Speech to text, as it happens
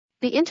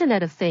The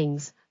Internet of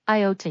Things,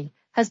 IoT,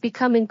 has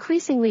become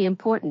increasingly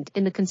important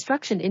in the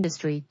construction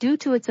industry due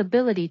to its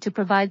ability to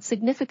provide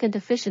significant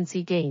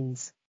efficiency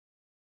gains.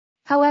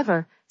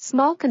 However,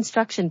 small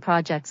construction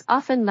projects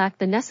often lack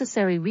the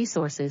necessary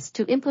resources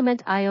to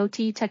implement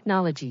IoT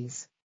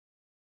technologies.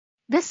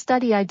 This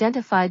study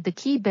identified the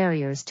key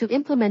barriers to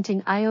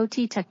implementing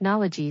IoT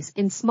technologies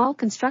in small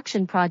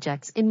construction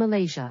projects in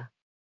Malaysia.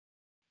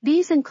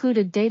 These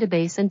included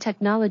database and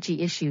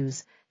technology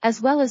issues,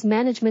 as well as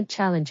management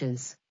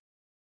challenges.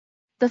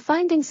 The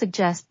findings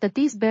suggest that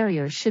these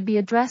barriers should be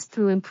addressed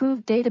through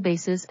improved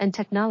databases and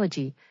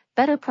technology,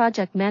 better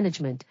project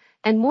management,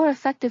 and more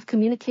effective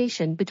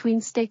communication between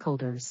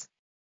stakeholders.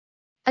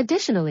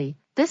 Additionally,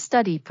 this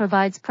study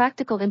provides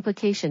practical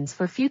implications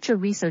for future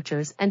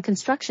researchers and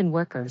construction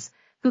workers,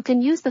 who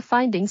can use the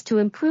findings to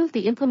improve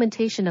the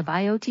implementation of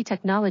IoT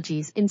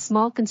technologies in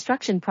small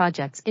construction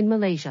projects in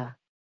Malaysia.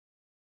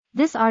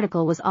 This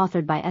article was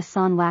authored by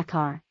Ahsan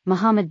Waqar,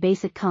 Muhammad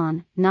Basit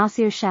Khan,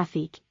 Nasir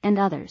Shafiq, and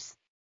others.